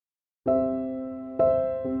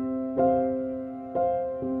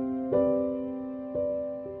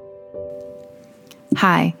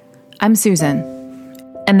Hi, I'm Susan.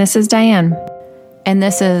 And this is Diane. And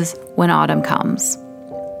this is When Autumn Comes.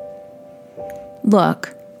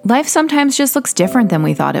 Look, life sometimes just looks different than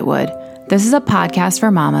we thought it would. This is a podcast for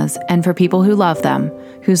mamas and for people who love them,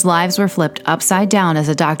 whose lives were flipped upside down as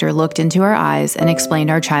a doctor looked into our eyes and explained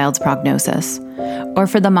our child's prognosis. Or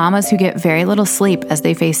for the mamas who get very little sleep as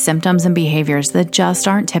they face symptoms and behaviors that just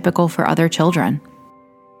aren't typical for other children.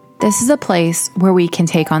 This is a place where we can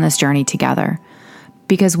take on this journey together,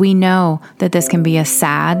 because we know that this can be a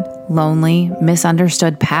sad, lonely,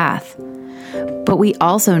 misunderstood path. But we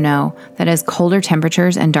also know that as colder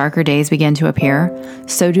temperatures and darker days begin to appear,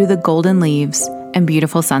 so do the golden leaves and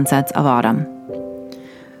beautiful sunsets of autumn.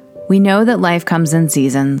 We know that life comes in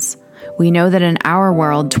seasons. We know that in our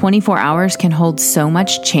world, 24 hours can hold so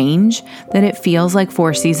much change that it feels like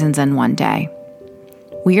 4 seasons in one day.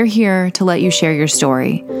 We are here to let you share your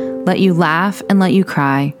story, let you laugh and let you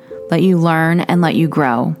cry, let you learn and let you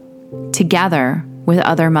grow, together with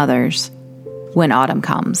other mothers, when autumn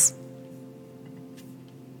comes.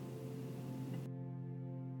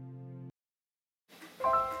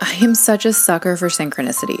 I am such a sucker for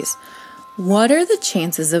synchronicities. What are the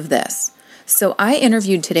chances of this? So I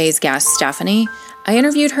interviewed today's guest, Stephanie. I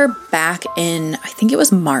interviewed her back in, I think it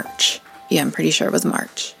was March. Yeah, I'm pretty sure it was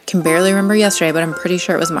March. I can barely remember yesterday, but I'm pretty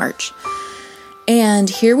sure it was March. And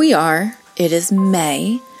here we are. It is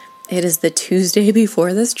May. It is the Tuesday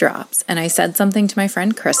before this drops. And I said something to my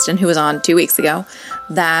friend Kristen, who was on 2 weeks ago,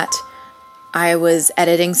 that I was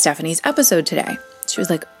editing Stephanie's episode today. She was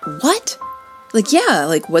like, what? Like, yeah,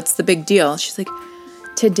 like, what's the big deal? She's like,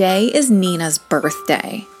 today is Nina's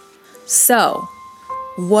birthday. So,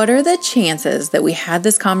 what are the chances that we had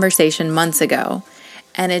this conversation months ago,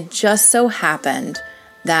 and it just so happened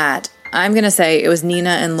that, I'm going to say it was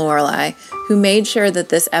Nina and Lorelai who made sure that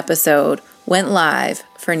this episode went live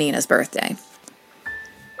for Nina's birthday.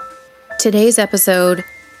 Today's episode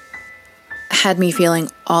had me feeling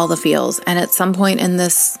all the feels, and at some point in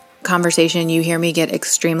this conversation, you hear me get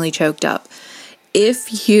extremely choked up.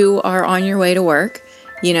 If you are on your way to work,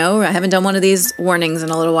 you know, I haven't done one of these warnings in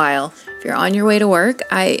a little while. If you're on your way to work,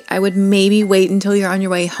 I would maybe wait until you're on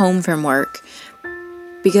your way home from work,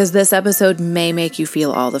 because this episode may make you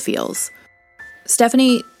feel all the feels.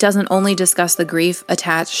 Stephanie doesn't only discuss the grief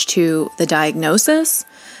attached to the diagnosis,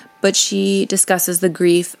 but she discusses the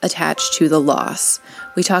grief attached to the loss.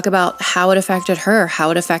 We talk about how it affected her,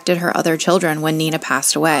 how it affected her other children when Nina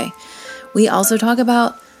passed away. We also talk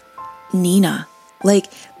about Nina. Like,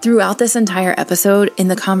 throughout this entire episode, in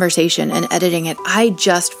the conversation and editing it, I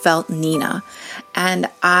just felt Nina. And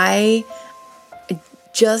I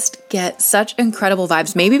just get such incredible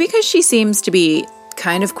vibes. Maybe because she seems to be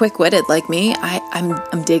kind of quick-witted like me.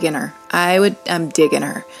 I'm digging her. I'm digging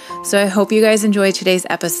her. So I hope you guys enjoy today's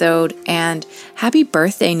episode, and happy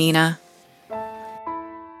birthday, Nina.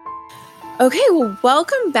 Okay, well,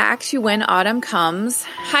 welcome back to When Autumn Comes.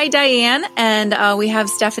 Hi, Diane, and we have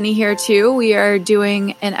Stephanie here too. We are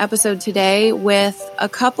doing an episode today with a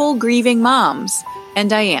couple grieving moms and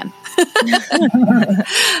Diane.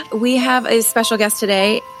 We have a special guest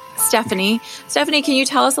today, Stephanie. Stephanie, can you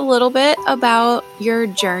tell us a little bit about your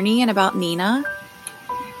journey and about Nina?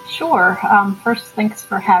 Sure. First, thanks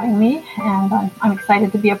for having me, and I'm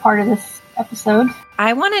excited to be a part of this episode.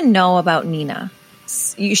 I want to know about Nina.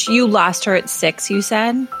 You lost her at 6, you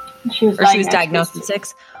said? She was diagnosed at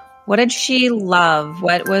 6. What did she love?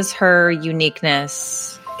 What was her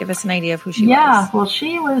uniqueness? Give us an idea of who she was. Yeah, well,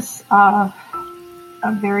 she was a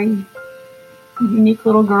very unique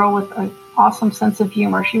little girl with an awesome sense of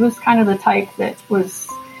humor. She was kind of the type that was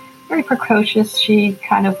very precocious. She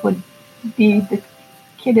kind of would be the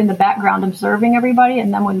kid in the background observing everybody,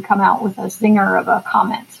 and then would come out with a zinger of a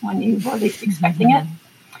comment when you were least expecting it.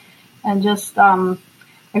 And just like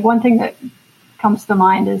one thing that comes to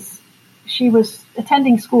mind is she was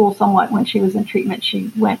attending school somewhat when she was in treatment.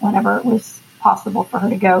 She went whenever it was possible for her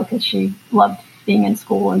to go because she loved being in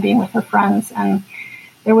school and being with her friends. And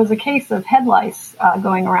there was a case of head lice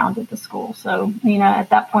going around at the school. So Nina at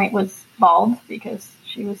that point was bald because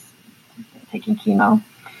she was taking chemo,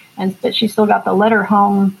 but she still got the letter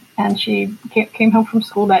home. And she came home from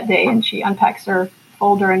school that day, and she unpacks her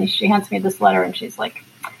folder and she hands me this letter, and she's like,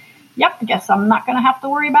 yep, I guess I'm not going to have to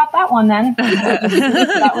worry about that one then.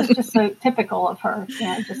 That was just so typical of her, you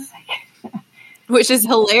know, just like. Which is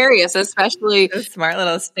hilarious, especially a smart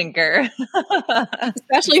little stinker,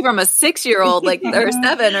 especially from a 6-year-old, like, or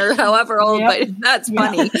 7 or however old. Yep. But that's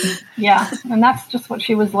funny. Yeah, and that's just what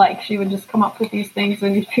she was like. She would just come up with these things,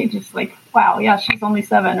 and you'd be just like, "Wow, yeah, she's only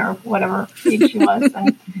 7 or whatever age she was."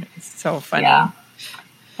 And so funny. Yeah.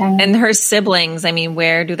 And her siblings, I mean,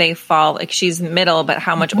 where do they fall? Like, she's middle, but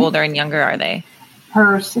how much older and younger are they?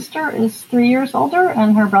 Her sister is 3 years older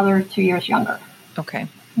and her brother 2 years younger. Okay.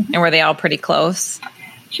 And were they all pretty close?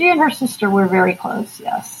 She and her sister were very close,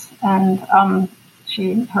 yes. And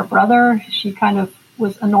her brother, she kind of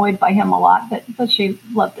was annoyed by him a lot, but she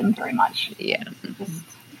loved him very much. Yeah. Just,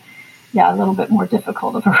 a little bit more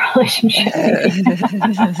difficult of a relationship.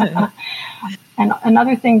 And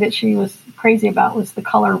another thing that she was crazy about was the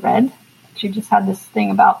color red. She just had this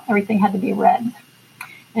thing about everything had to be red.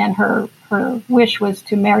 And her wish was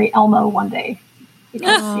to marry Elmo one day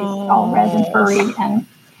because he's all red and furry. And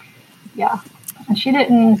and she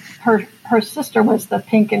didn't, her sister was the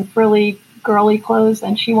pink and frilly girly clothes,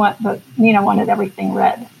 and Nina wanted everything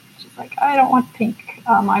red. She's like, I don't want pink.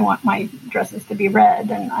 I want my dresses to be red,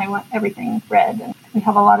 and I want everything red. And we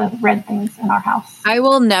have a lot of red things in our house. I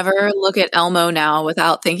will never look at Elmo now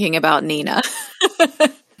without thinking about Nina.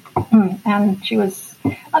 And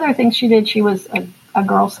other things she did, she was a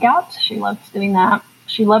Girl Scout. She loved doing that.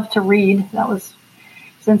 She loved to read. That was,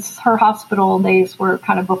 since her hospital days were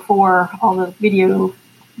kind of before all the video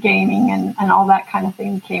gaming and all that kind of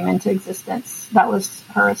thing came into existence. That was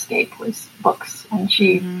her escape, was books. And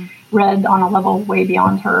she read on a level way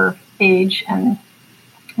beyond her age and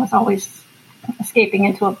was always escaping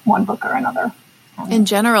into one book or another. In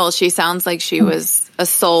general, she sounds like she was a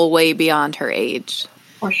soul way beyond her age.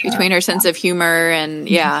 For sure. Between her sense of humor and,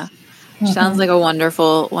 she sounds like a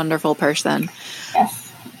wonderful, wonderful person.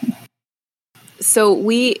 Yes. So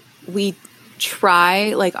we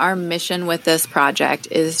try, like, our mission with this project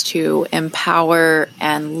is to empower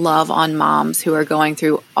and love on moms who are going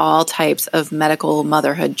through all types of medical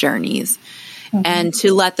motherhood journeys, and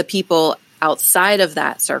to let the people outside of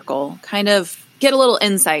that circle kind of get a little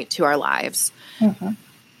insight to our lives.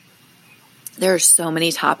 There are so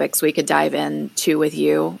many topics we could dive into with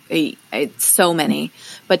you. It's so many.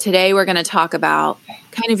 But today we're going to talk about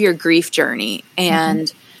kind of your grief journey.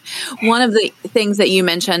 And one of the things that you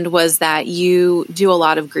mentioned was that you do a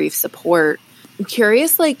lot of grief support. I'm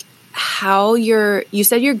curious, like, how you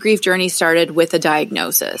said your grief journey started with a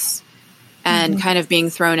diagnosis and kind of being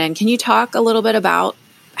thrown in. Can you talk a little bit about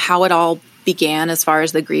how it all began as far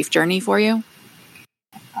as the grief journey for you?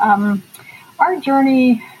 Our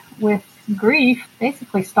journey with grief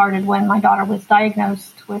basically started when my daughter was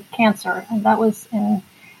diagnosed with cancer, and that was in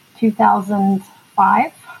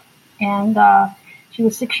 2005. And she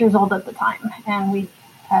was 6 years old at the time, and we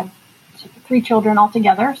had 3 children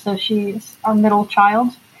altogether. So she's our middle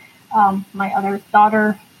child, my other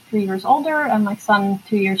daughter 3 years older, and my son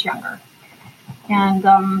 2 years younger.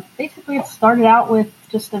 And basically it started out with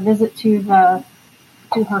just a visit to her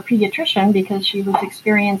pediatrician because she was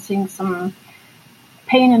experiencing some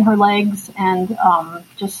pain in her legs and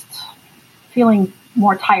just feeling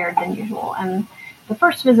more tired than usual. And the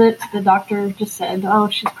first visit, the doctor just said,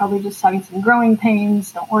 she's probably just having some growing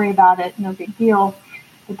pains. Don't worry about it. No big deal.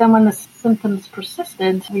 But then when the symptoms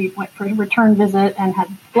persisted, we went for a return visit and had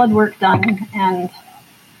blood work done. And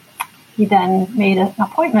he then made an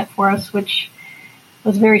appointment for us, which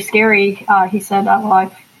was very scary. He said,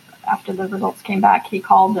 after the results came back, he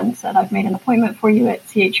called and said, I've made an appointment for you at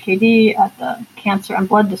CHKD at the Cancer and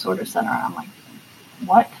Blood Disorder Center. And I'm like,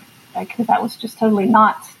 what? Because that was just totally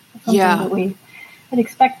not something that we had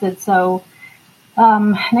expected. So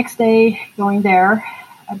next day going there,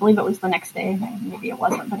 I believe it was the next day, maybe it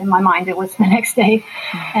wasn't, but in my mind it was the next day.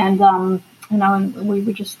 And, we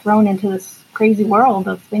were just thrown into this crazy world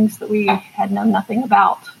of things that we had known nothing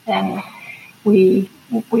about. And we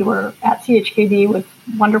were at CHKD with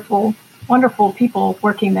wonderful, wonderful people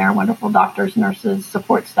working there, wonderful doctors, nurses,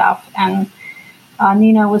 support staff. And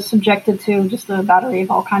Nina was subjected to just a battery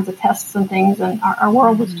of all kinds of tests and things, and our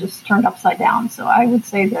world was just turned upside down. So I would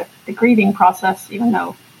say that the grieving process, even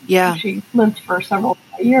though she lived for several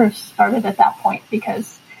years, started at that point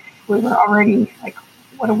because we were already like,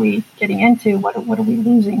 what are we getting into? What are we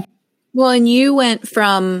losing? Well, and you went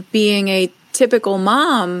from being a typical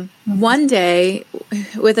mom one day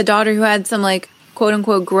with a daughter who had some, like, quote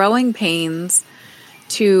unquote growing pains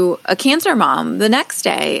to a cancer mom the next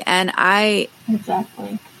day. And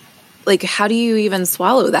exactly, like, how do you even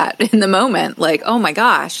swallow that in the moment? Like, oh my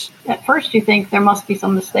gosh. At first you think there must be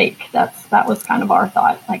some mistake. That was kind of our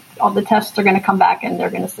thought. Like, all the tests are going to come back and they're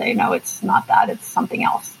going to say, no, it's not that, it's something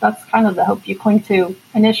else. That's kind of the hope you cling to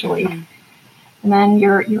initially. And then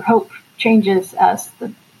your hope changes as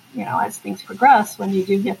as things progress. When you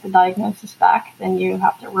do get the diagnosis back, then you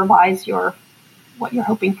have to revise what you're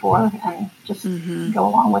hoping for and just go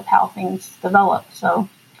along with how things develop. So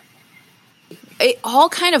it all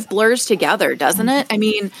kind of blurs together, doesn't it? I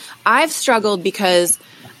mean, I've struggled because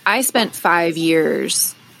I spent 5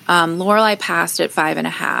 years. Lorelai passed at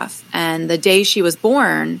 5.5. And the day she was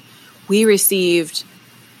born, we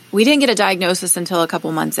didn't get a diagnosis until a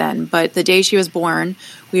couple months in, but the day she was born,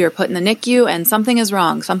 we were put in the NICU and something is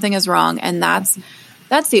wrong. And that's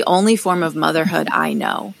the only form of motherhood I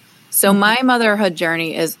know. So my motherhood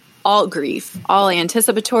journey is all grief, all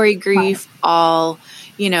anticipatory grief, all,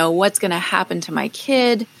 what's going to happen to my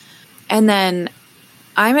kid. And then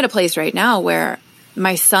I'm at a place right now where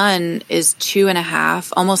my son is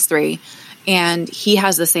 2.5, almost 3, and he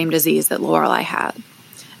has the same disease that Lorelai had.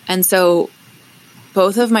 And so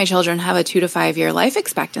both of my children have a 2 to 5 year life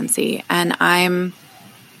expectancy, and I'm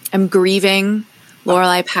grieving.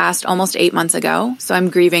 Lorelai passed almost 8 months ago, so I'm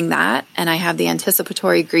grieving that, and I have the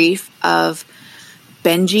anticipatory grief of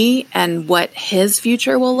Benji and what his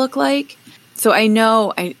future will look like. So I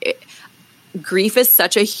know grief is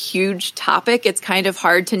such a huge topic. It's kind of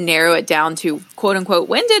hard to narrow it down to, quote unquote,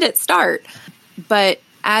 when did it start? But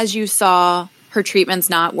as you saw her treatments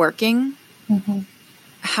not working,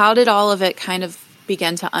 how did all of it kind of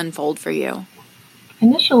begin to unfold for you?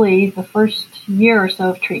 Initially, the first year or so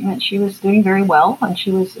of treatment, she was doing very well and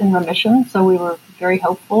she was in remission. So we were very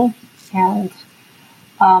hopeful. And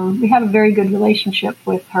we had a very good relationship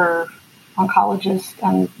with her oncologist,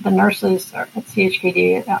 and the nurses at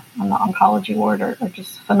CHKD on the oncology ward are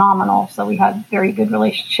just phenomenal. So we had very good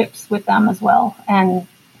relationships with them as well. And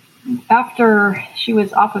after she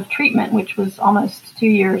was off of treatment, which was almost 2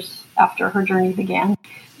 years after her journey began,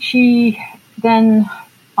 she then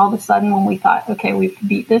all of a sudden, when we thought, okay, we've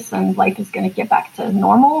beat this and life is going to get back to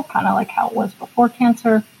normal, kind of like how it was before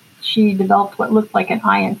cancer, she developed what looked like an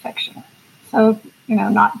eye infection. So,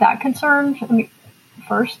 not that concerned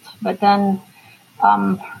first, but then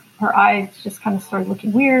her eyes just kind of started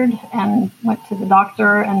looking weird, and went to the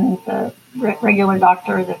doctor, and the regular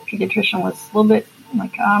doctor, the pediatrician, was a little bit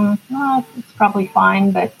like, no, it's probably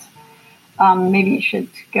fine, but maybe you should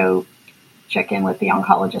go check in with the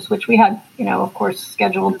oncologist, which we had, of course,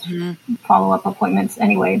 scheduled follow-up appointments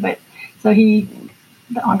anyway. But so the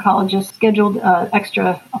oncologist scheduled an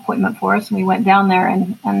extra appointment for us, and we went down there,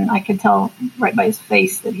 and I could tell right by his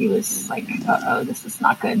face that he was like, uh-oh, this is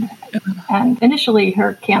not good. And initially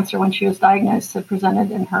her cancer, when she was diagnosed, had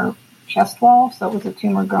presented in her chest wall. So it was a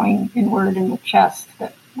tumor growing inward in the chest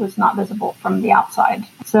that was not visible from the outside.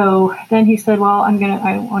 So then he said, well,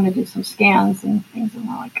 I want to do some scans and things. And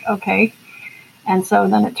we're like, okay. And so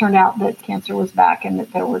then it turned out that cancer was back and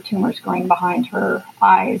that there were tumors growing behind her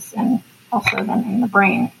eyes and also then in the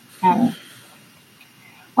brain. And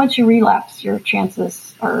once you relapse, your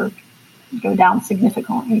chances go down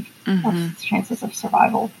significantly. That's chances of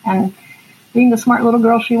survival. And being the smart little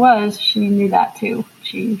girl she was, she knew that too.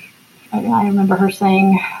 I remember her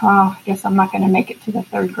saying, oh, I guess I'm not going to make it to the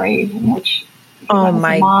 3rd grade, in which, oh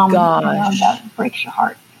my gosh, that breaks your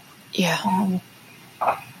heart. Yeah. And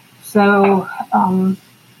so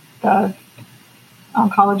the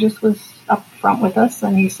oncologist was up front with us,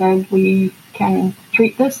 and he said, we can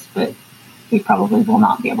treat this, but we probably will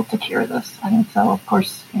not be able to cure this. And so, of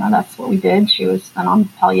course, that's what we did. She was then on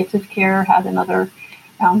palliative care, had another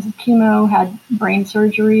rounds of chemo, had brain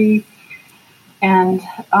surgery, and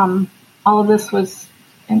all of this was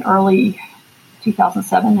in early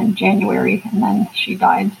 2007 in January, and then she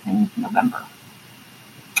died in November.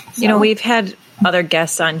 So, we've had other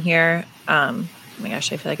guests on here. Oh my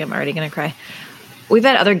gosh, I feel like I'm already going to cry. We've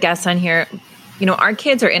had other guests on here. Our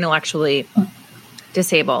kids are intellectually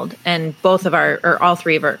disabled, and all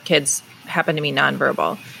 3 of our kids happen to be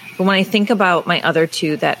nonverbal. But when I think about my other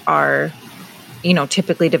 2 that are,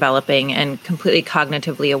 typically developing and completely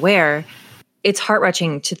cognitively aware, it's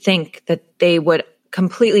heart-wrenching to think that they would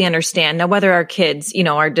completely understand. Now, whether our kids,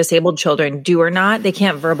 our disabled children do or not, they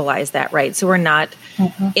can't verbalize that, right? So we're not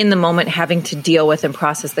in the moment having to deal with and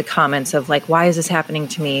process the comments of like, why is this happening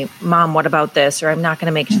to me? Mom, what about this? Or I'm not going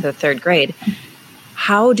to make it to the 3rd grade.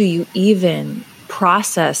 How do you even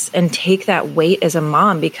process and take that weight as a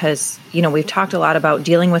mom? Because, we've talked a lot about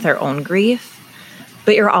dealing with our own grief,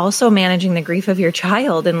 but you're also managing the grief of your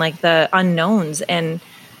child and like the unknowns. And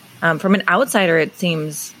from an outsider, it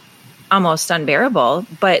seems almost unbearable,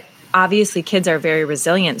 but obviously kids are very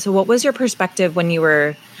resilient. So what was your perspective when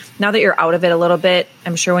now that you're out of it a little bit?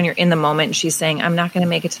 I'm sure when you're in the moment, she's saying, I'm not going to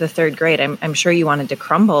make it to the 3rd grade. I'm sure you wanted to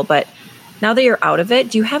crumble, but now that you're out of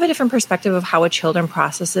it, do you have a different perspective of how a children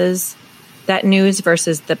processes that news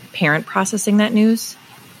versus the parent processing that news?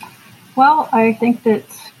 Well, I think that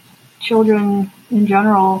children in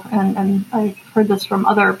general, and I've heard this from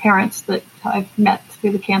other parents that I've met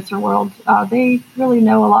through the cancer world, they really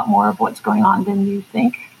know a lot more of what's going on than you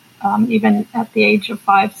think. even at the age of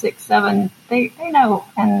 5, 6, 7, they know.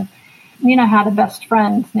 And Nina had a best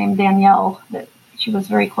friend named Danielle that she was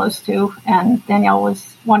very close to, and Danielle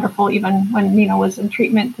was wonderful even when Nina was in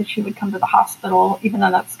treatment, that she would come to the hospital, even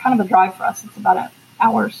though that's kind of a drive for us. It's about an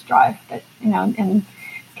hour's drive, but, and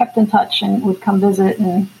kept in touch and would come visit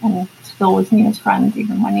and still was Nina's friend.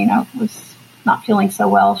 Even when Nina was not feeling so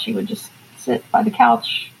well, she would just sit by the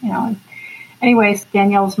couch, And anyways,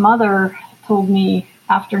 Danielle's mother told me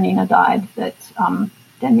after Nina died that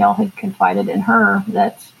Danielle had confided in her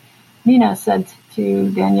that Nina said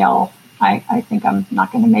to Danielle, I think I'm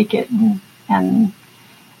not going to make it, and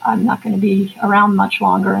I'm not going to be around much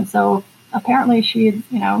longer. And so apparently she had,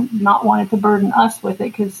 not wanted to burden us with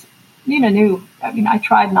it, because Nina knew. I mean, I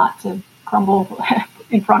tried not to crumble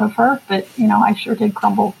in front of her, but, I sure did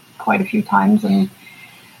crumble quite a few times and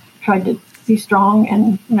tried to be strong.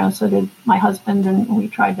 And, so did my husband, and we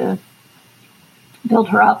tried to build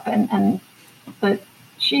her up. But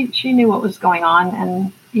she knew what was going on.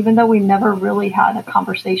 And even though we never really had a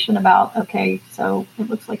conversation about, okay, so it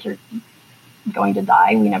looks like you're going to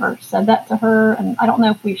die, we never said that to her. And I don't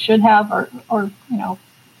know if we should have or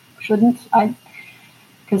shouldn't.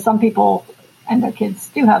 Because some people and their kids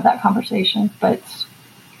do have that conversation, but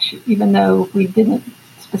even though we didn't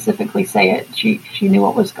specifically say it, she knew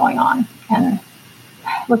what was going on. And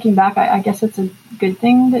looking back, I guess it's a good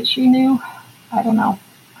thing that she knew. I don't know.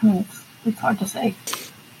 I mean, it's hard to say.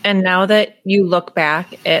 And now that you look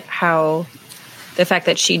back at how the fact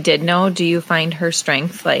that she did know, do you find her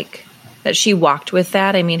strength, like that she walked with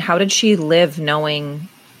that? I mean, how did she live knowing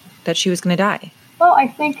that she was going to die? Well, I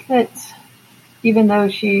think that even though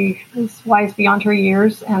she is wise beyond her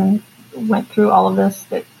years and went through all of this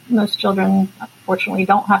that most children, unfortunately,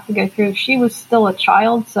 don't have to go through, she was still a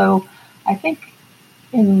child. So I think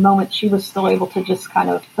in moments she was still able to just kind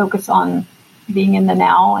of focus on being in the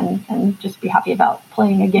now and just be happy about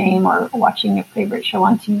playing a game or watching a favorite show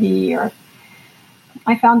on TV. Or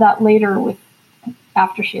I found that later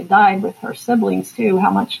after she had died with her siblings too, how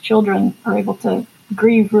much children are able to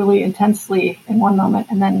grieve really intensely in one moment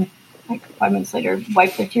and then like 5 minutes later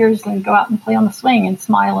wipe their tears and go out and play on the swing and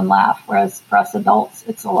smile and laugh. Whereas for us adults,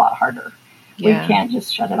 it's a lot harder. Yeah. We can't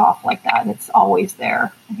just shut it off like that. It's always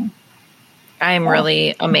there. I'm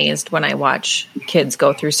really amazed when I watch kids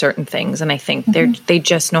go through certain things, and I think they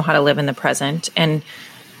just know how to live in the present, and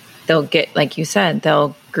they'll get, like you said,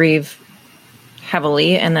 they'll grieve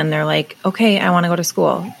heavily, and then they're like, okay, I want to go to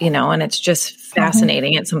school, and it's just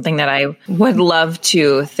fascinating. It's something that I would love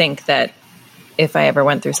to think that if I ever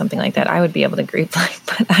went through something like that, I would be able to grieve like,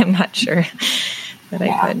 but I'm not sure that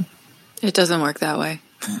I could. It doesn't work that way.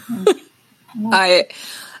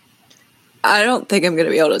 I don't think I'm going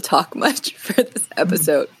to be able to talk much for this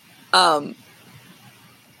episode. Okay.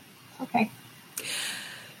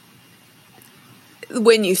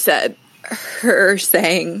 When you said her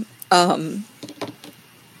saying, I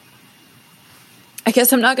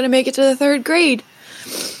guess I'm not going to make it to the 3rd grade,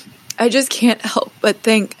 I just can't help but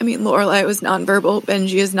think, I mean, Lorelai was nonverbal,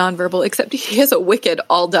 Benji is nonverbal, except he has a wicked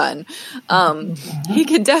all done. He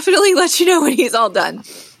can definitely let you know when he's all done.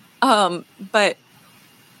 But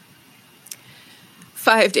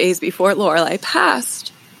 5 days before Lorelai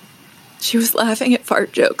passed, she was laughing at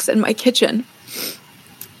fart jokes in my kitchen.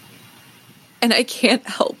 And I can't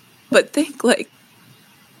help but think, like,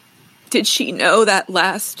 did she know that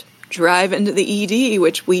last drive into the ED,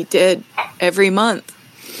 which we did every month?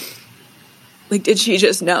 Like, did she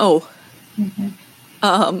just know?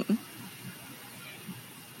 And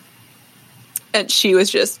she was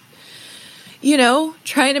just,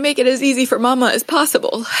 trying to make it as easy for Mama as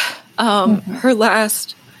possible. Her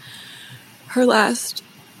last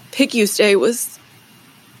PICU stay was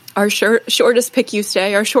our shortest PICU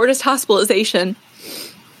stay, our shortest hospitalization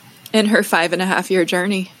in her 5.5-year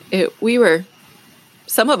journey.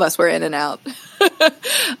 Some of us were in and out.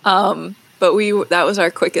 But that was our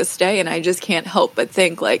quickest stay, and I just can't help but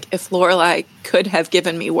think, like, if Lorelai could have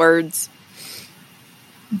given me words,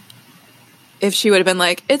 if she would have been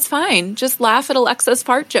like, it's fine, just laugh at Alexa's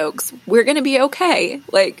fart jokes. We're going to be okay.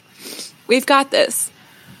 Like, we've got this.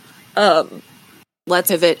 Let's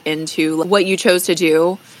pivot into what you chose to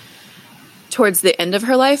do towards the end of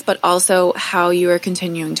her life, but also how you are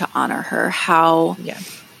continuing to honor her. How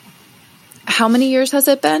many years has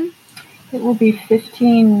it been? It will be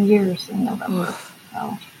 15 years in November.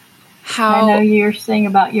 So I know you're saying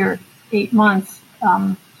about your 8 months,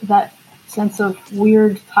 that sense of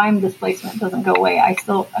weird time displacement doesn't go away.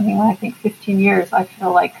 When I think 15 years, I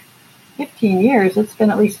feel like 15 years, it's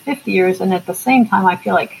been at least 50 years. And at the same time, I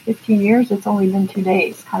feel like 15 years, it's only been 2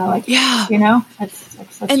 days. Kind of like,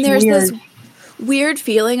 it's such and there's weird. this weird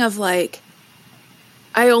feeling of like,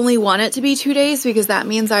 I only want it to be 2 days because that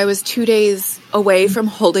means I was 2 days away from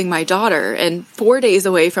holding my daughter and 4 days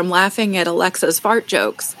away from laughing at Alexa's fart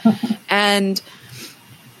jokes. And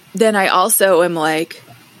then I also am like,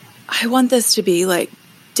 I want this to be like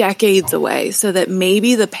decades away so that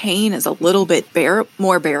maybe the pain is a little bit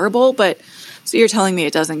more bearable. But so you're telling me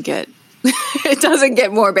it doesn't get it doesn't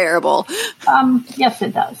get more bearable. Yes,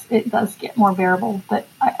 it does. It does get more bearable. But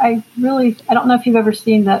I don't know if you've ever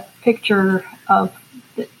seen that picture of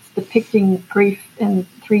that's depicting grief in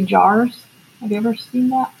 3 jars. Have you ever seen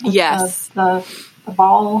that? Yes. The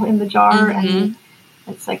ball in the jar, and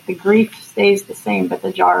it's like the grief stays the same, but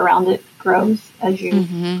the jar around it grows as you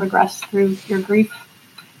progress through your grief.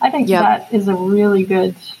 I think that is a really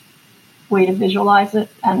good way to visualize it.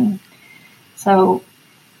 And so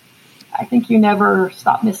I think you never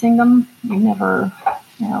stop missing them. You never,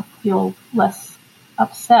 feel less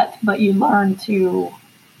upset, but you learn to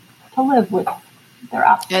live with their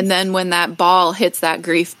absence. And then when that ball hits that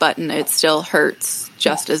grief button, it still hurts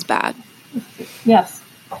just as bad. Yes.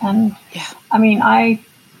 And I mean,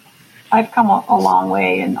 I've come a long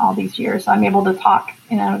way in all these years. I'm able to talk,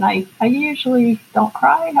 and I usually don't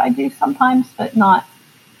cry. I do sometimes, but not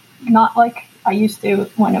like I used to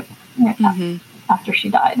when after she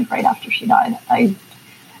died, right after she died. I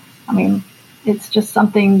mean, it's just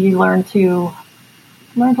something you learn to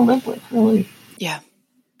live with, really. Yeah.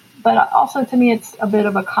 But also, to me, it's a bit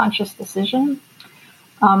of a conscious decision.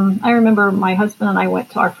 I remember my husband and I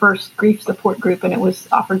went to our first grief support group, and it was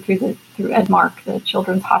offered through Edmark, the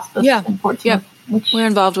Children's Hospice in Portsmouth. Which we're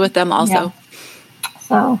involved with them also. Yeah.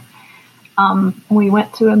 So we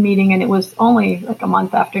went to a meeting, and it was only like a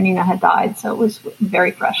month after Nina had died, so it was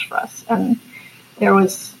very fresh for us. And there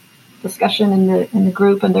was discussion in the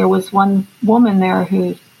group, and there was one woman there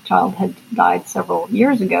whose child had died several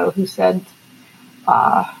years ago who said,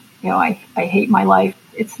 I hate my life.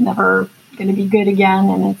 It's never going to be good again,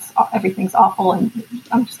 and everything's awful. And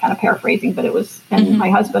I'm just kind of paraphrasing, but it was, and my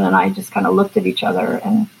husband and I just kind of looked at each other,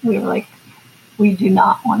 and we were like, we do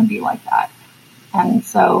not want to be like that. And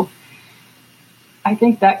so I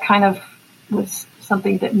think that kind of was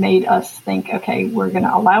something that made us think, okay, we're going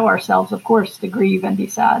to allow ourselves, of course, to grieve and be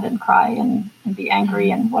sad and cry and be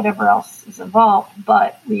angry and whatever else is involved,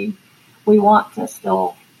 but we want to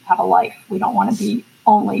still have a life. We don't want to be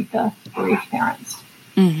only the bereaved parents,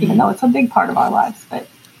 even though it's a big part of our lives, but,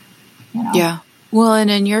 Yeah. Well, and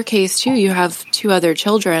in your case, too, you have 2 other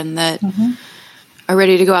children that are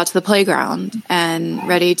ready to go out to the playground and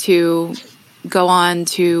ready to go on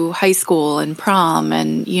to high school and prom.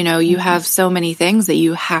 And, you have so many things that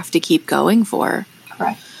you have to keep going for.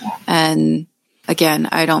 Correct. Yeah. And again,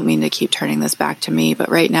 I don't mean to keep turning this back to me, but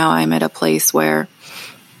right now I'm at a place where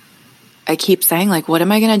I keep saying, like, what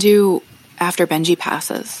am I going to do after Benji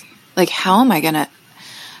passes? Like, how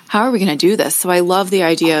are we going to do this? So I love the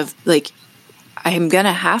idea of, like, I'm going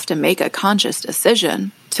to have to make a conscious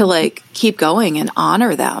decision to, like, keep going and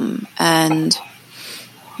honor them. And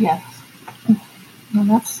yes. And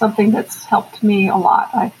that's something that's helped me a lot.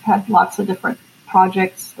 I've had lots of different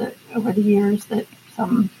projects that over the years that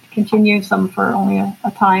some continue, some for only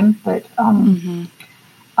a time. But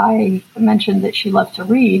I mentioned that she loved to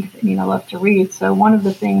read, Nina loved to read. So one of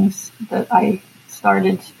the things that I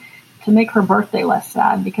started to make her birthday less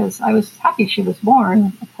sad, because I was happy she was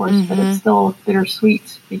born, of course, but it's still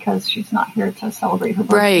bittersweet because she's not here to celebrate her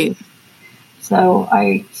birthday. Right. So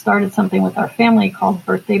I started something with our family called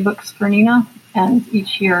Birthday Books for Nina. And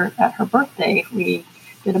each year at her birthday, we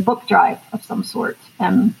did a book drive of some sort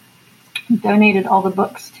and donated all the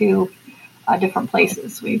books to different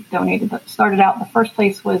places. We started out, the first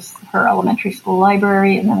place was her elementary school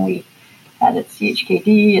library, and then we had at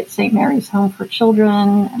CHKD, at St. Mary's Home for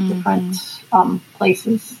Children, and different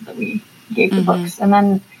places that we gave the books. And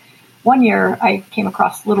then one year I came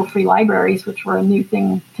across Little Free Libraries, which were a new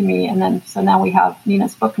thing to me. And then, so now we have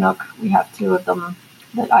Nina's Book Nook. We have 2 of them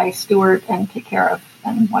that I steward and take care of.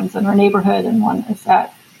 And one's in our neighborhood and one is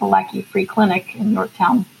at the Lackey Free Clinic in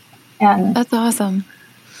Yorktown. And that's awesome.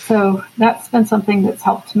 So that's been something that's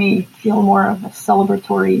helped me feel more of a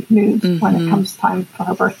celebratory mood when it comes time for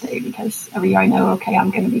her birthday, because every year I know, okay, I'm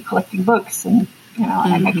going to be collecting books and, and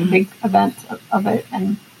I make a big event of it.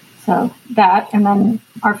 And so that, and then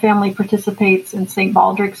our family participates in St.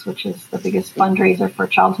 Baldrick's, which is the biggest fundraiser for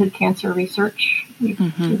childhood cancer research. We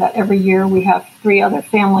do that every year. We have 3 other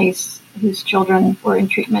families whose children were in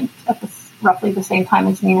treatment at roughly the same time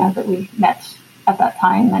as Nina that we met at that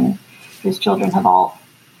time, and whose children have all,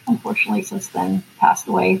 unfortunately, since then passed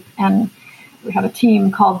away. And we have a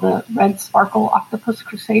team called the Red Sparkle Octopus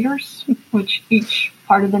Crusaders, which each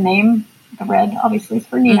part of the name the red obviously is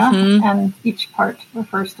for Nina, and each part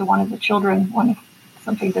refers to one of the children,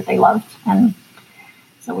 something that they loved. And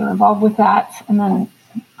so we're involved with that. And then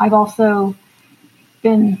I've also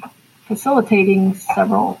been facilitating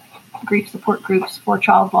several grief support groups for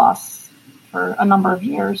child loss for a number of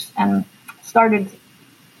years, and started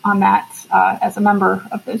on that as a member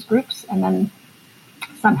of those groups, and then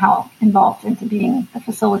somehow involved into being a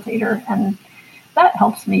facilitator. And that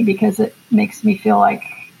helps me because it makes me feel like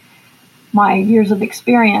my years of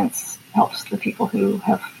experience helps the people who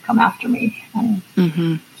have come after me. And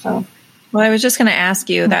so, well, I was just going to ask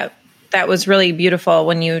you that was really beautiful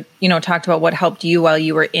when you talked about what helped you while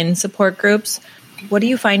you were in support groups. What do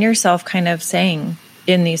you find yourself kind of saying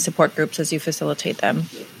in these support groups as you facilitate them?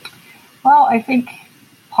 Well, I think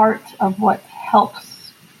part of what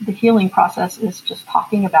helps the healing process is just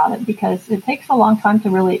talking about it, because it takes a long time to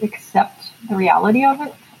really accept the reality of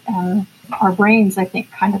it. And our brains, I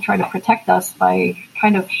think, kind of try to protect us by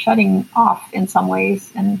kind of shutting off in some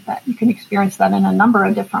ways. And that you can experience that in a number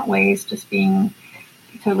of different ways, just being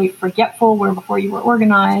totally forgetful where before you were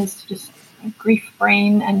organized, just grief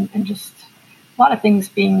brain, and just a lot of things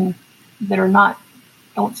that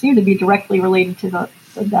don't seem to be directly related to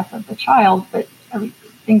the death of the child, but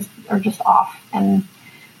things are just off. And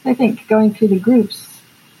I think going to the groups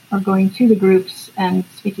and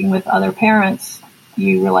speaking with other parents,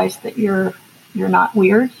 you realize that you're not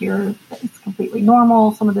weird. It's completely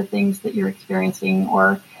normal. Some of the things that you're experiencing,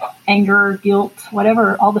 or anger, guilt,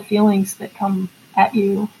 whatever, all the feelings that come at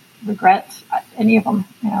you, regret, any of them,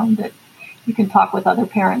 that you can talk with other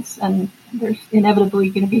parents, and there's inevitably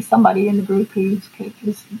going to be somebody in the group who's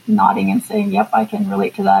nodding and saying, yep, I can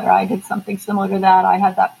relate to that, or I did something similar to that, I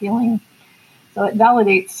had that feeling. So it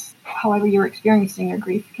validates however you're experiencing your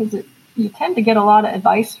grief, because you tend to get a lot of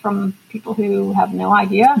advice from people who have no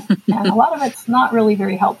idea, and a lot of it's not really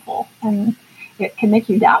very helpful, and it can make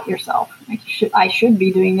you doubt yourself. Like, I should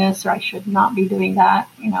be doing this, or I should not be doing that,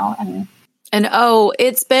 And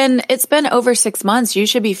it's been over 6 months. You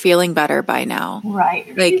should be feeling better by now. Right.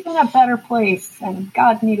 She's in a better place, and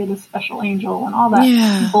God needed a special angel and all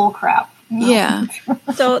that bull crap. Yeah.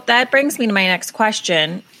 So that brings me to my next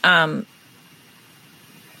question.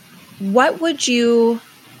 What would you,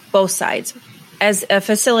 both sides, as a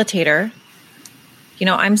facilitator,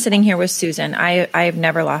 I'm sitting here with Susan. I've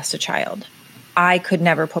never lost a child. I could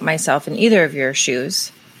never put myself in either of your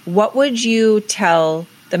shoes. What would you tell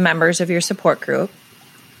the members of your support group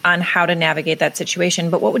on how to navigate that situation?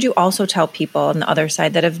 But what would you also tell people on the other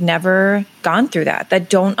side that have never gone through that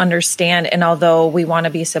don't understand? And although we want to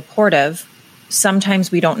be supportive,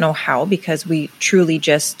 sometimes we don't know how, because we truly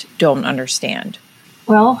just don't understand.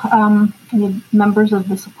 Well, the members of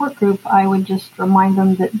the support group, I would just remind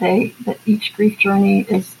them that each grief journey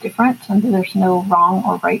is different, and that there's no wrong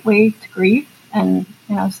or right way to grieve. And,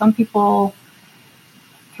 some people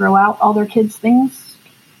throw out all their kids' things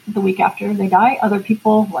the week after they die. Other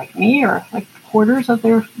people, like me, are like hoarders of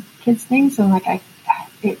their kids' things, and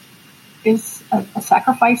it is a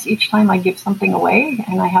sacrifice each time I give something away,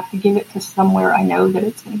 and I have to give it to somewhere I know that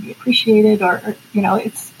it's going to be appreciated, or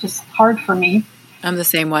it's just hard for me. I'm the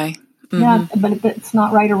same way. Mm-hmm. Yeah, but it's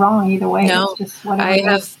not right or wrong either way. No, it's just whatever. I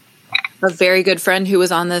have a very good friend who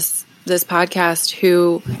was on this podcast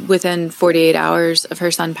who, within 48 hours of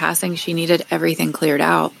her son passing, she needed everything cleared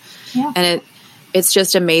out. Yeah. And it's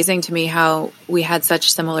just amazing to me how we had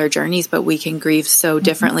such similar journeys, but we can grieve so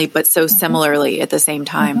differently, but so similarly at the same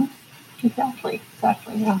time. Exactly,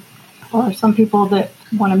 yeah. Or some people that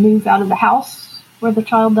want to move out of the house where the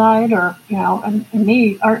child died, or, and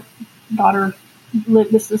me, our daughter,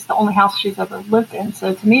 this is the only house she's ever lived in.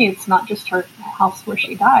 So to me, it's not just her house where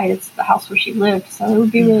she died, it's the house where she lived. So it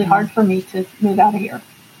would be really hard for me to move out of here.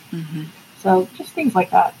 Mm-hmm. So just things like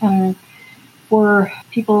that. And for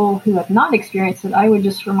people who have not experienced it, I would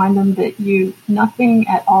just remind them that nothing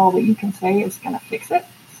at all that you can say is going to fix it.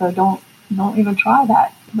 So don't even try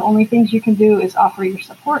that. The only things you can do is offer your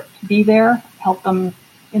support, be there, help them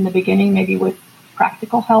in the beginning, maybe with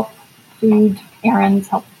practical help, food, errands,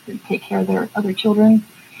 help take care of their other children,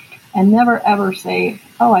 and never ever say,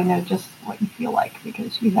 oh, I know just what you feel like,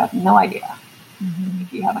 because you have no idea. Mm-hmm.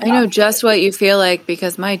 If you haven't, I know just what you feel like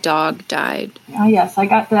because my dog died. Oh, yes, I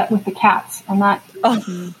got that with the cats, and that.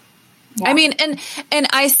 Oh. Yeah. I mean, and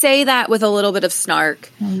I say that with a little bit of snark,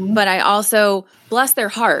 but I also bless their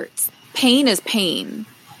hearts. Pain is pain,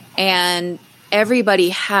 and everybody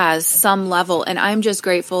has some level, and I'm just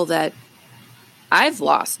grateful that I've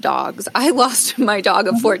lost dogs. I lost my dog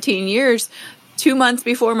of 14 years 2 months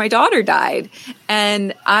before my daughter died.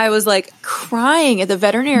 And I was like crying at the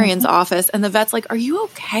veterinarian's office, and the vet's like, are you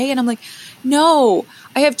okay? And I'm like, no,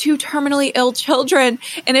 I have 2 terminally ill children.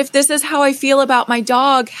 And if this is how I feel about my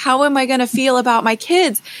dog, how am I going to feel about my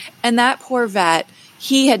kids? And that poor vet,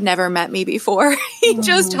 he had never met me before. He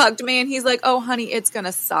just hugged me and he's like, oh, honey, it's going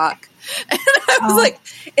to suck. And I was like,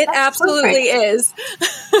 it absolutely is.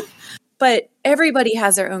 But everybody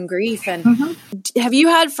has their own grief. And have you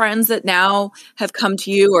had friends that now have come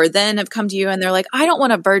to you or then have come to you and they're like, I don't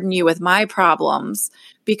want to burden you with my problems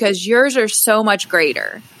because yours are so much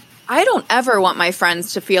greater. I don't ever want my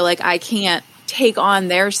friends to feel like I can't take on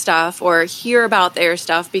their stuff or hear about their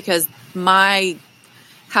stuff because my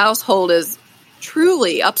household is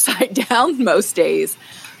truly upside down most days.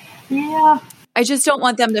 Yeah. I just don't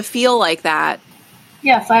want them to feel like that.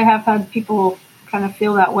 Yes, I have had people kind of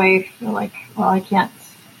feel that way, feel like, well, I can't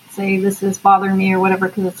say this is bothering me or whatever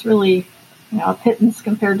because it's really, a pittance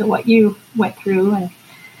compared to what you went through. And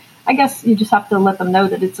I guess you just have to let them know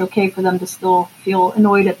that it's okay for them to still feel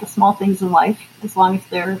annoyed at the small things in life as long as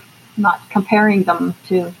they're not comparing them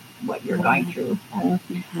to what you're going through. And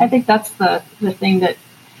I think that's the thing that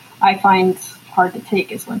I find hard to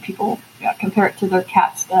take is when people compare it to their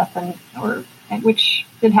cat's death and which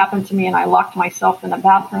did happen to me, and I locked myself in a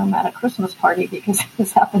bathroom at a Christmas party because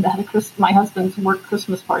this happened at my husband's work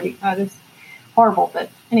Christmas party. That is horrible. But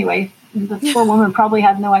anyway, the poor woman probably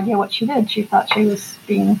had no idea what she did. She thought she was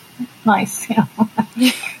being nice,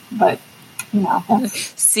 But,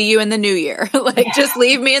 see you in the new year. Just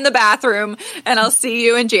leave me in the bathroom and I'll see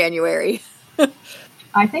you in January.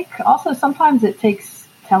 I think also sometimes it takes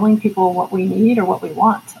telling people what we need or what we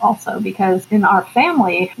want also, because in our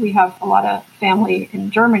family, we have a lot of family in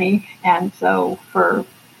Germany. And so for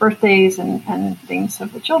birthdays and things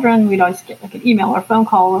of the children, we'd always get like an email or phone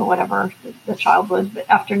call or whatever the child would. But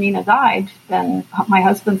after Nina died, then my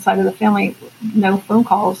husband's side of the family, no phone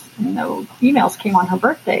calls, no emails came on her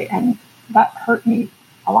birthday. And that hurt me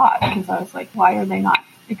a lot because I was like, why are they not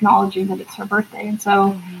acknowledging that it's her birthday? And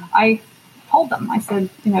so I told them, I said,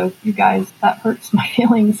 you guys, that hurts my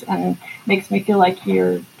feelings and makes me feel like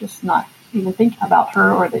you're just not even thinking about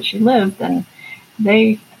her or that she lived. And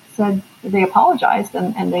they said, they apologized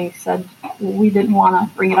and they said, well, we didn't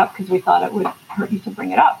want to bring it up because we thought it would hurt you to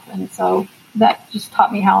bring it up. And so that just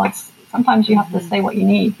taught me how it's, sometimes you have to say what you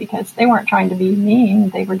need because they weren't trying to be mean.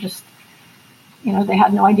 They were just, they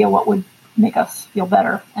had no idea what would make us feel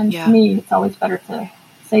better. And to me, it's always better to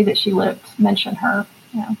say that she lived, mention her,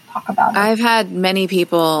 talk about it. I've had many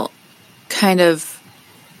people kind of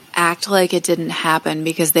act like it didn't happen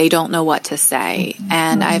because they don't know what to say.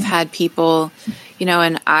 And I've had people,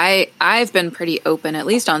 and I've been pretty open, at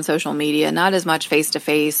least on social media, not as much face to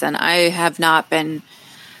face. And I have not been,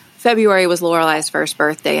 February was Lorelei's first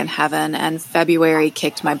birthday in heaven and February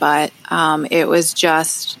kicked my butt. It was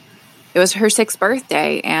her 6th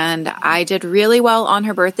birthday and I did really well on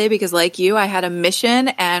her birthday because like you, I had a mission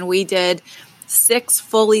and we did 6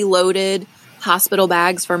 fully loaded hospital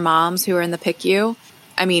bags for moms who are in the PICU.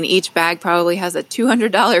 I mean, each bag probably has a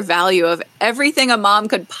 $200 value of everything a mom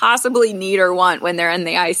could possibly need or want when they're in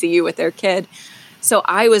the ICU with their kid. So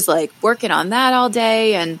I was like working on that all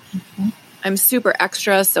day and I'm super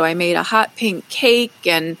extra. So I made a hot pink cake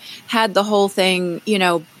and had the whole thing,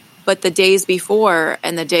 but the days before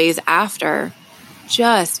and the days after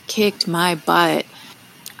just kicked my butt.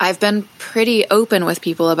 I've been pretty open with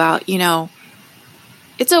people about,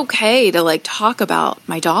 it's okay to talk about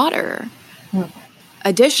my daughter.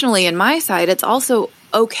 Additionally, in my side, it's also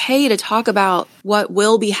okay to talk about what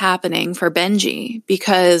will be happening for Benji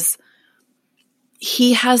because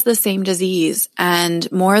he has the same disease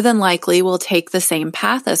and more than likely will take the same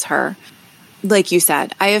path as her. Like you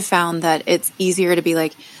said, I have found that it's easier to be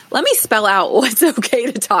like, let me spell out what's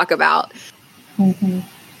okay to talk about.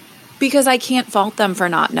 Because I can't fault them for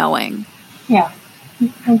not knowing. Yeah.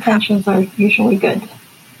 Intentions are usually good.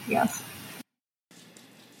 Yes.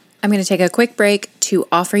 I'm going to take a quick break to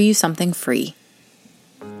offer you something free.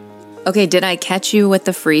 Okay, did I catch you with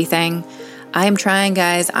the free thing? I am trying,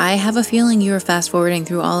 guys. I have a feeling you are fast forwarding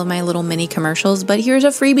through all of my little mini commercials, but here's a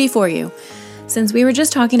freebie for you. Since we were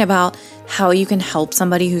just talking about how you can help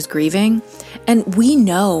somebody who's grieving, and we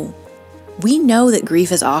know that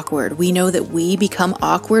grief is awkward. We know that we become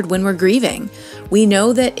awkward when we're grieving. We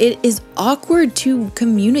know that it is awkward to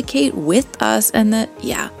communicate with us and that,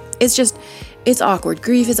 it's awkward.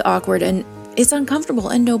 Grief is awkward and it's uncomfortable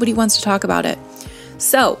and nobody wants to talk about it.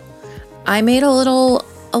 So I made a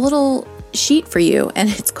little sheet for you and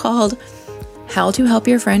it's called How to Help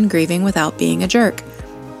Your Friend Grieving Without Being a Jerk.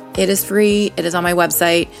 It is free. It is on my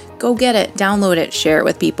website. Go get it, download it, share it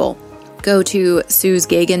with people. Go to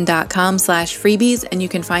SuzGagan.com/freebies and you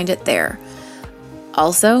can find it there.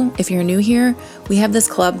 Also, if you're new here, We have this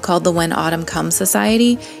club called the When Autumn Comes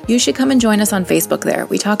Society. You should come and join us on Facebook there.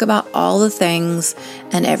 We talk about all the things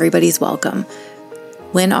and everybody's welcome.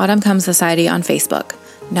 When Autumn Comes Society on Facebook.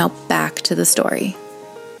 Now back to the story.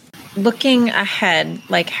 Looking ahead,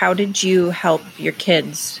 like how did you help your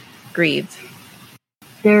kids grieve?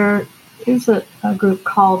 There is a group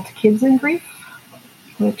called Kids in Grief,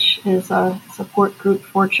 which is a support group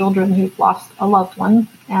for children who've lost a loved one.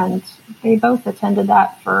 And they both attended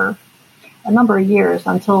that for a number of years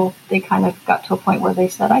until they kind of got to a point where they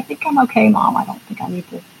said, I think I'm okay, Mom. I don't think I need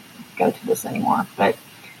to go to this anymore. But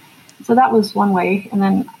so that was one way. And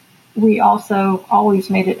then we also always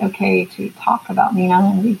made it okay to talk about Nina,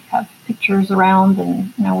 and we have pictures around,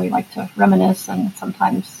 and, we like to reminisce and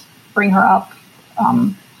sometimes bring her up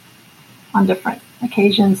on different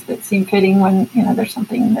occasions that seem fitting when, there's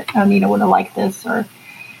something that Nina would have liked this. Or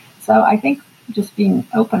so I think just being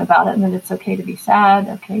open about it, and that it's okay to be sad,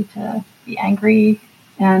 okay to be angry.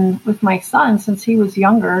 And with my son, since he was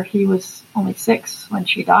younger, he was only 6 when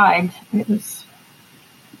she died. It was,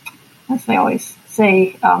 as they always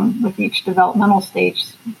say, with each developmental stage,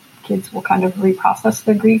 kids will kind of reprocess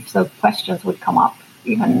their grief. So questions would come up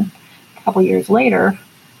even a couple years later.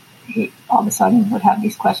 He all of a sudden would have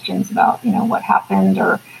these questions about, what happened,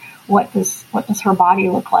 or what does her body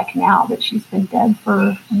look like now that she's been dead for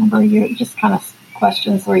a number of years? Just kind of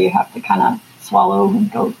questions where you have to kind of swallow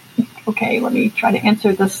and go, okay, let me try to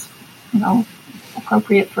answer this,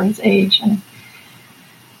 appropriate for his age. And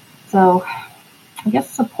so I guess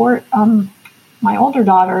support, my older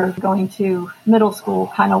daughter going to middle school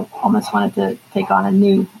kind of almost wanted to take on a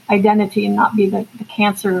new identity and not be the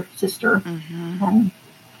cancer sister. Mm-hmm. And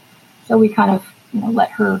so we kind of,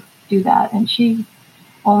 let her do that. And she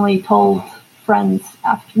only told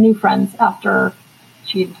new friends after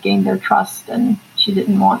she had gained their trust, and she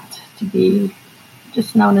didn't want to be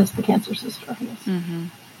just known as the cancer sister. Mm-hmm.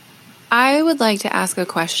 I would like to ask a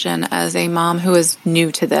question as a mom who is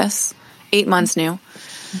new to this, 8 months new.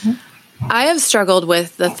 Mm-hmm. I have struggled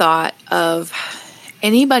with the thought of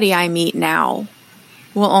anybody I meet now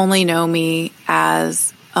will only know me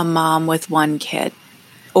as a mom with one kid.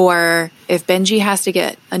 Or if Benji has to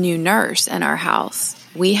get a new nurse in our house.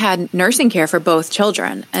 We had nursing care for both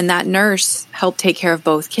children, and that nurse helped take care of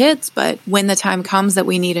both kids. But when the time comes that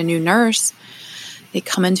we need a new nurse, they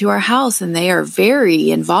come into our house and they are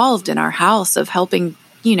very involved in our house of helping,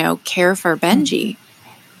 care for Benji.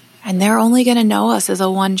 And they're only going to know us as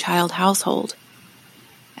a one-child household.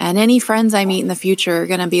 And any friends I meet in the future are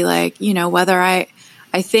going to be like, whether I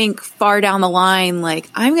think far down the line, like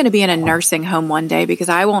I'm going to be in a nursing home one day because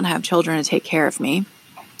I won't have children to take care of me.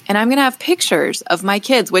 And I'm going to have pictures of my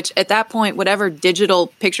kids, which at that point, whatever digital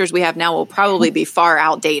pictures we have now will probably be far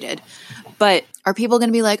outdated. But are people going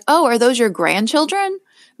to be like, oh, are those your grandchildren?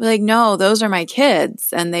 Be like, no, those are my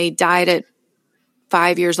kids. And they died at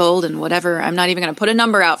 5 years old and whatever. I'm not even going to put a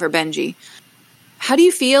number out for Benji. How do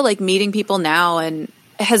you feel like meeting people now? And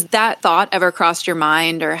has that thought ever crossed your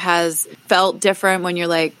mind, or has felt different when you're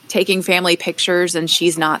like taking family pictures and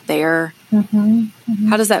she's not there? Mm-hmm, mm-hmm.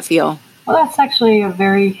 How does that feel? Well, that's actually a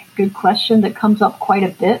very good question that comes up quite a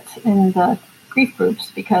bit in the grief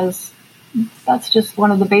groups, because that's just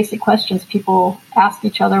one of the basic questions people ask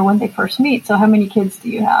each other when they first meet. So how many kids do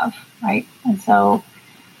you have, right? And so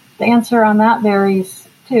the answer on that varies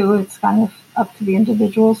too. It's kind of up to the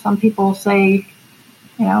individual. Some people say,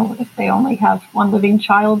 if they only have one living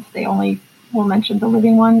child, they only will mention the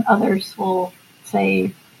living one. Others will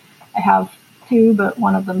say, I have 2, but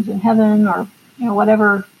one of them's in heaven, or,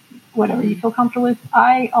 whatever you feel comfortable with.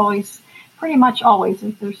 I always, pretty much always,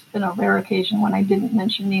 there's been a rare occasion when I didn't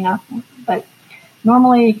mention Nina, but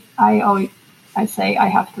normally I say I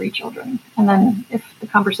have 3 children. And then if the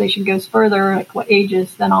conversation goes further, like what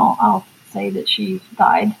ages, then I'll say that she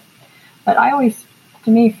died. But I always,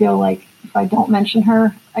 to me, feel like if I don't mention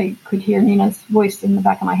her, I could hear Nina's voice in the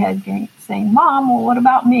back of my head saying, Mom, well, what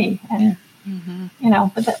about me? And,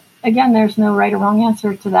 but again, there's no right or wrong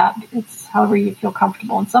answer to that. It's however you feel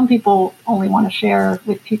comfortable. And some people only want to share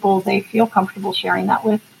with people they feel comfortable sharing that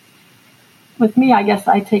with. With me, I guess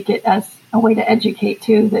I take it as a way to educate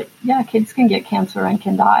too, that, kids can get cancer and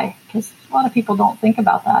can die, because a lot of people don't think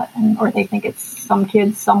about that, or they think it's some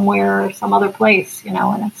kids somewhere or some other place, and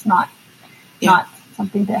it's not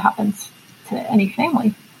something that happens to any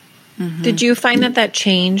family. Mm-hmm. Did you find that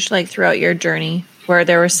changed like throughout your journey, where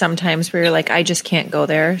there were some times where you're like, I just can't go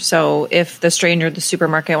there? So if the stranger at the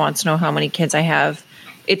supermarket wants to know how many kids I have,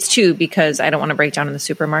 it's 2 because I don't want to break down in the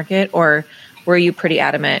supermarket? Or were you pretty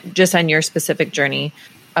adamant just on your specific journey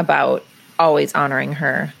about always honoring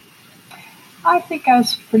her? I think I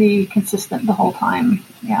was pretty consistent the whole time.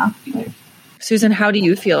 Yeah. Susan, how do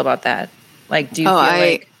you feel about that? Like, do you feel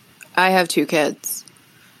I have 2 kids,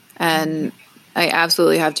 and I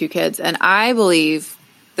absolutely have 2 kids. And I believe,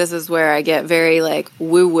 this is where I get very like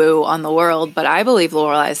woo woo on the world, but I believe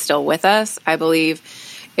Lorelai is still with us. I believe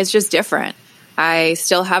it's just different. I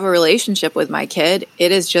still have a relationship with my kid.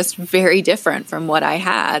 It is just very different from what I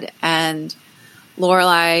had. And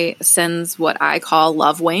Lorelai sends what I call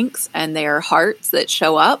love winks, and they are hearts that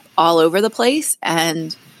show up all over the place.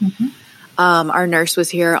 And our nurse was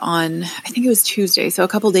here on, I think it was Tuesday, so a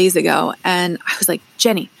couple days ago. And I was like,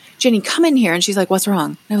 Jenny, come in here. And she's like, what's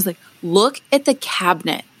wrong? And I was like, look at the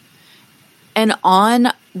cabinet. And on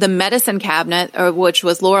the medicine cabinet, which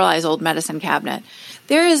was Lorelai's old medicine cabinet,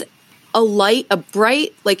 there is a light, a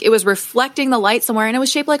bright, like it was reflecting the light somewhere, and it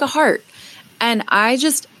was shaped like a heart. And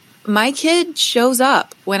my kid shows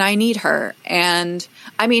up when I need her. And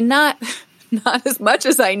I mean, not as much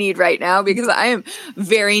as I need right now, because I am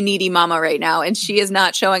very needy mama right now, and she is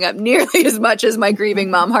not showing up nearly as much as my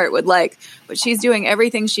grieving mom heart would like, but she's doing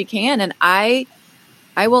everything she can. And I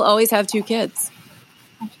will always have 2 kids.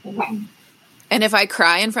 And if I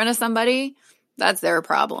cry in front of somebody, that's their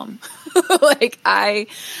problem. Like I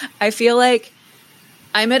feel like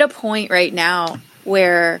I'm at a point right now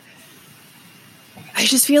where I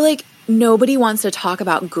just feel like nobody wants to talk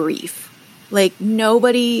about grief. Like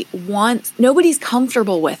nobody's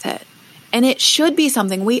comfortable with it. And it should be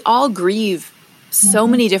something. We all grieve so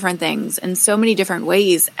many different things in so many different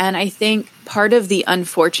ways. And I think part of the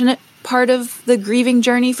unfortunate part of the grieving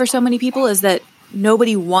journey for so many people is that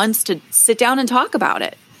nobody wants to sit down and talk about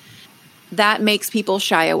it. That makes people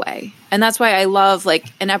shy away. And that's why I love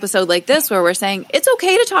like an episode like this where we're saying it's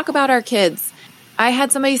okay to talk about our kids. I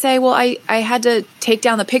had somebody say, well, I had to take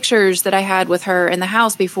down the pictures that I had with her in the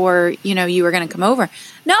house before, you were going to come over.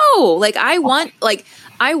 No, like I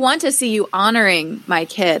want to see you honoring my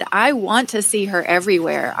kid. I want to see her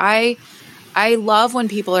everywhere. I love when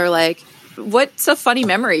people are like, what's a funny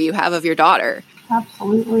memory you have of your daughter?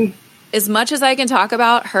 Absolutely. As much as I can talk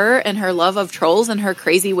about her and her love of trolls and her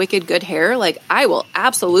crazy, wicked, good hair, like I will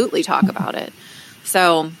absolutely talk about it.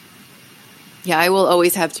 So yeah, I will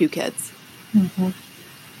always have 2 kids. Mm-hmm.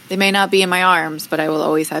 They may not be in my arms, but I will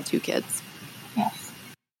always have 2 kids. Yes.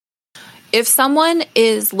 If someone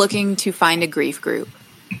is looking to find a grief group,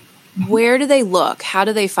 where do they look? How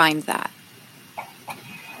do they find that?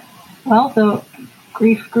 Well, the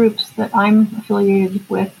grief groups that I'm affiliated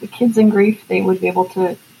with, the Kids in Grief, they would be able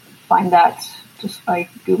to find that just by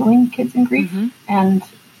Googling Kids in Grief. Mm-hmm. And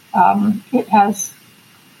it has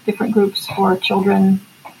different groups for children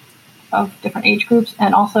of different age groups,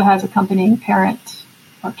 and also has accompanying parent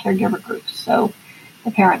or caregiver groups. So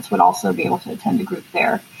the parents would also be able to attend a group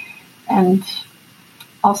there. And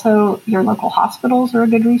also your local hospitals are a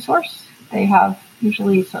good resource. They have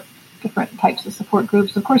usually different types of support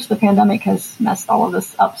groups. Of course, the pandemic has messed all of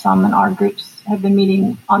this up some, and our groups have been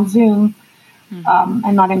meeting on Zoom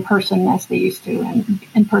and not in person as they used to. And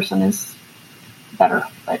in person is better,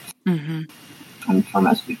 but for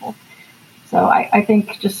most people. So I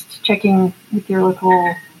think just checking with your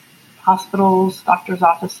local hospitals, doctors'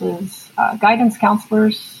 offices, guidance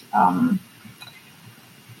counselors,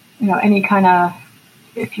 any kind of,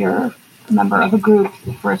 if you're a member of a group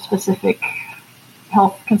for a specific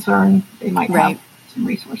health concern, they might have some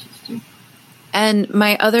resources too. And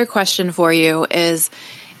my other question for you is,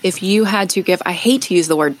 if you had to give, I hate to use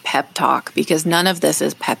the word pep talk because none of this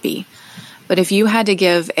is peppy, but if you had to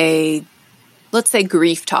give let's say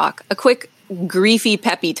grief talk, a quick griefy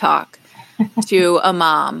peppy talk to a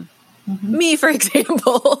mom, me, for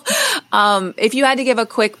example, if you had to give a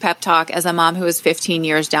quick pep talk as a mom who is 15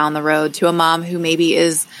 years down the road to a mom who maybe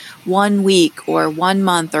is 1 week or 1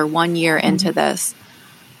 month or 1 year into this,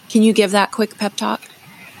 can you give that quick pep talk?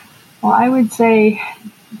 Well, I would say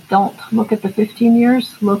don't look at the 15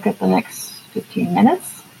 years, look at the next 15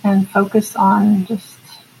 minutes and focus on just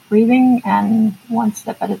breathing and one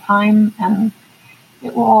step at a time, and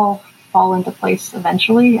it will all fall into place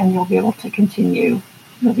eventually, and you'll be able to continue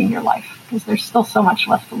living your life because there's still so much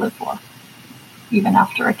left to live for, even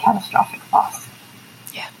after a catastrophic loss.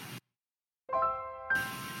 Yeah.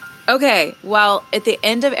 Okay, well, at the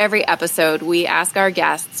end of every episode, we ask our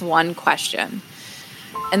guests one question.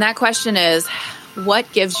 And that question is,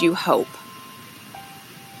 what gives you hope?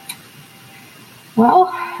 Well,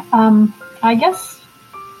 I guess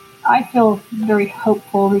I feel very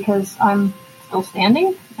hopeful because I'm still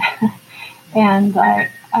standing and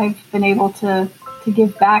I've been able to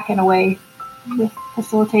give back in a way with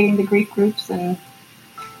facilitating the grief groups and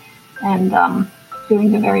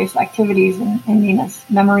doing the various activities in Nina's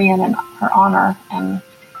memory and in her honor. And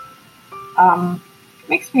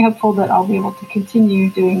makes me hopeful that I'll be able to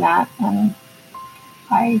continue doing that. And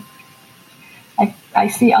I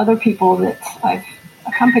see other people that I've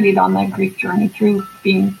accompanied on the grief journey through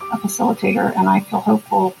being a facilitator, and I feel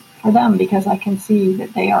hopeful for them because I can see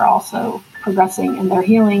that they are also progressing in their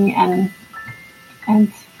healing, and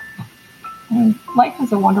life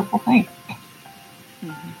is a wonderful thing.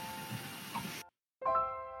 Mm-hmm.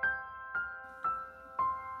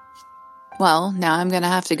 Well, now I'm going to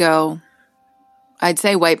have to go, I'd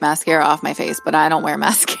say wipe mascara off my face, but I don't wear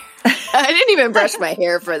mascara. I didn't even brush my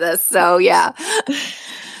hair for this. So yeah.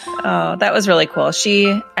 Oh, that was really cool.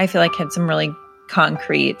 She, I feel like, had some really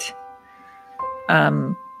concrete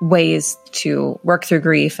ways to work through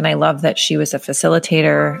grief. And I love that she was a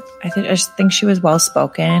facilitator. I just think she was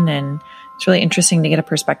well-spoken, and it's really interesting to get a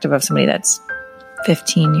perspective of somebody that's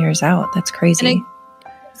 15 years out. That's crazy. And it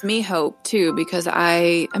gives me hope too, because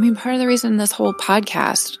I mean, part of the reason this whole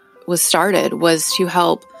podcast was started was to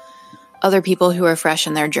help other people who are fresh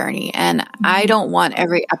in their journey. And I don't want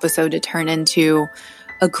every episode to turn into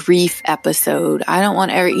a grief episode. I don't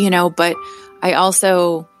want every, but I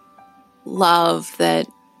also love that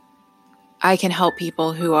I can help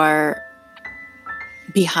people who are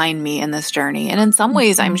behind me in this journey. And in some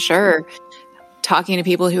ways, I'm sure talking to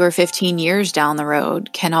people who are 15 years down the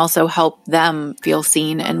road can also help them feel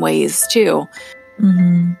seen in ways too.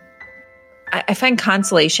 Mm-hmm. I find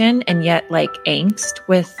consolation and yet like angst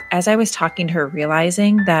with, as I was talking to her,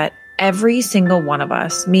 realizing that every single one of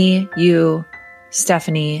us, me, you,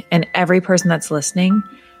 Stephanie, and every person that's listening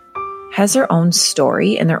has their own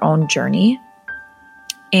story and their own journey.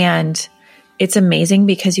 And it's amazing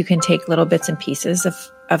because you can take little bits and pieces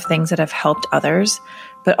of things that have helped others,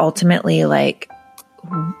 but ultimately, like,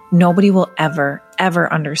 nobody will ever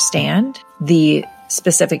understand the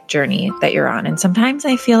specific journey that you're on. And sometimes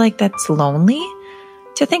I feel like that's lonely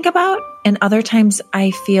to think about. And other times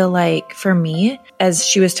I feel like, for me, as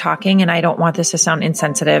she was talking, and I don't want this to sound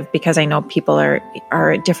insensitive because I know people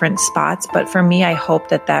are at different spots, but for me, I hope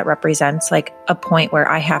that represents like a point where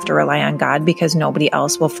I have to rely on God because nobody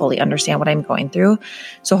else will fully understand what I'm going through.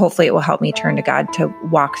 So hopefully it will help me turn to God to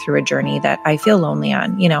walk through a journey that I feel lonely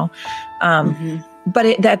on,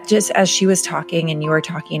 But that just, as she was talking and you were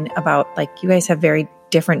talking about, like, you guys have very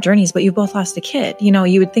different journeys, but you both lost a kid.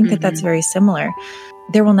 You would think that that's very similar.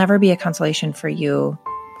 There will never be a consolation for you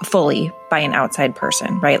fully by an outside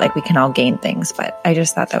person, right? Like, we can all gain things, but I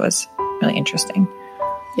just thought that was really interesting.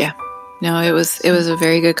 Yeah. No, it was a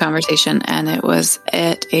very good conversation, and it was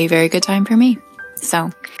at a very good time for me.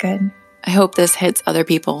 So good. I hope this hits other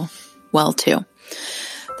people well too.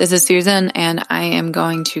 This is Susan, and I am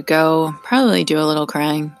going to go probably do a little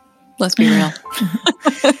crying. Let's be real.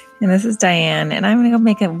 And this is Diane, and I'm going to go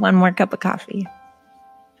make one more cup of coffee.